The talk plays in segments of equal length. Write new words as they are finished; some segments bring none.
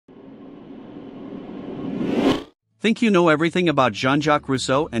Think you know everything about Jean-Jacques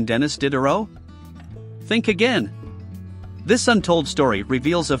Rousseau and Denis Diderot? Think again. This untold story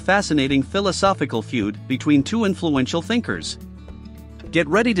reveals a fascinating philosophical feud between two influential thinkers. Get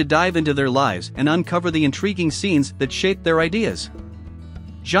ready to dive into their lives and uncover the intriguing scenes that shaped their ideas.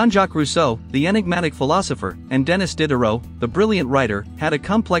 Jean-Jacques Rousseau, the enigmatic philosopher, and Denis Diderot, the brilliant writer, had a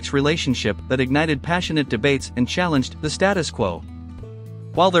complex relationship that ignited passionate debates and challenged the status quo.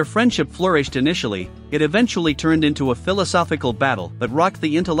 While their friendship flourished initially, it eventually turned into a philosophical battle that rocked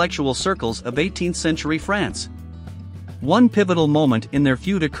the intellectual circles of 18th-century France. One pivotal moment in their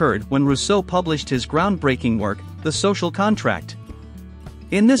feud occurred when Rousseau published his groundbreaking work, The Social Contract.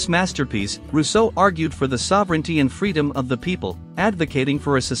 In this masterpiece, Rousseau argued for the sovereignty and freedom of the people, advocating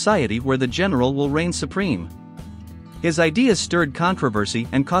for a society where the general will reign supreme. His ideas stirred controversy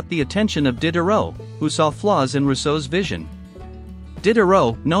and caught the attention of Diderot, who saw flaws in Rousseau's vision.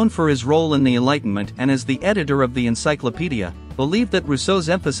 Diderot, known for his role in the Enlightenment and as the editor of the encyclopedia, believed that Rousseau's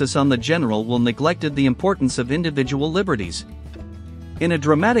emphasis on the general will neglected the importance of individual liberties. In a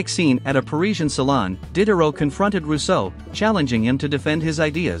dramatic scene at a Parisian salon, Diderot confronted Rousseau, challenging him to defend his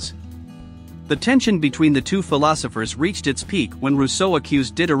ideas. The tension between the two philosophers reached its peak when Rousseau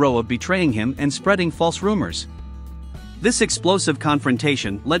accused Diderot of betraying him and spreading false rumors. This explosive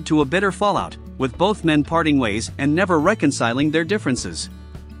confrontation led to a bitter fallout, with both men parting ways and never reconciling their differences.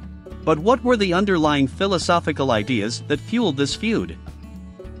 But what were the underlying philosophical ideas that fueled this feud?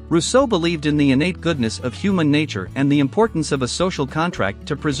 Rousseau believed in the innate goodness of human nature and the importance of a social contract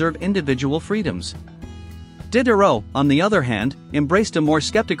to preserve individual freedoms. Diderot, on the other hand, embraced a more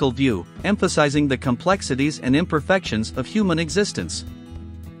skeptical view, emphasizing the complexities and imperfections of human existence.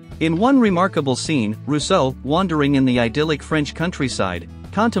 In one remarkable scene, Rousseau, wandering in the idyllic French countryside,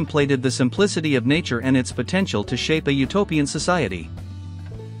 contemplated the simplicity of nature and its potential to shape a utopian society.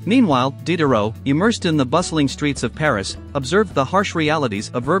 Meanwhile, Diderot, immersed in the bustling streets of Paris, observed the harsh realities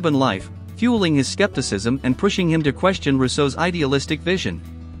of urban life, fueling his skepticism and pushing him to question Rousseau's idealistic vision.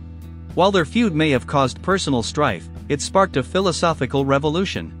 While their feud may have caused personal strife, it sparked a philosophical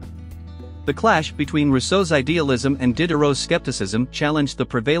revolution. The clash between Rousseau's idealism and Diderot's skepticism challenged the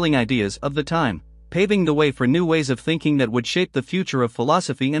prevailing ideas of the time, paving the way for new ways of thinking that would shape the future of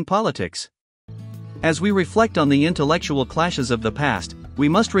philosophy and politics. As we reflect on the intellectual clashes of the past, we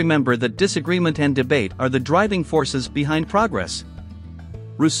must remember that disagreement and debate are the driving forces behind progress.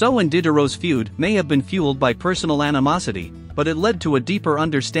 Rousseau and Diderot's feud may have been fueled by personal animosity, but it led to a deeper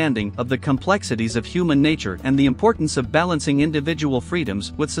understanding of the complexities of human nature and the importance of balancing individual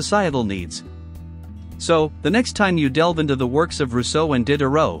freedoms with societal needs. So, the next time you delve into the works of Rousseau and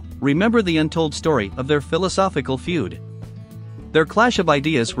Diderot, remember the untold story of their philosophical feud. Their clash of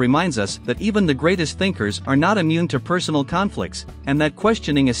ideas reminds us that even the greatest thinkers are not immune to personal conflicts, and that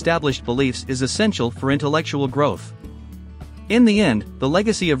questioning established beliefs is essential for intellectual growth. In the end, the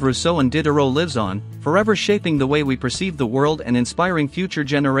legacy of Rousseau and Diderot lives on, forever shaping the way we perceive the world and inspiring future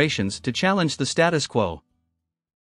generations to challenge the status quo.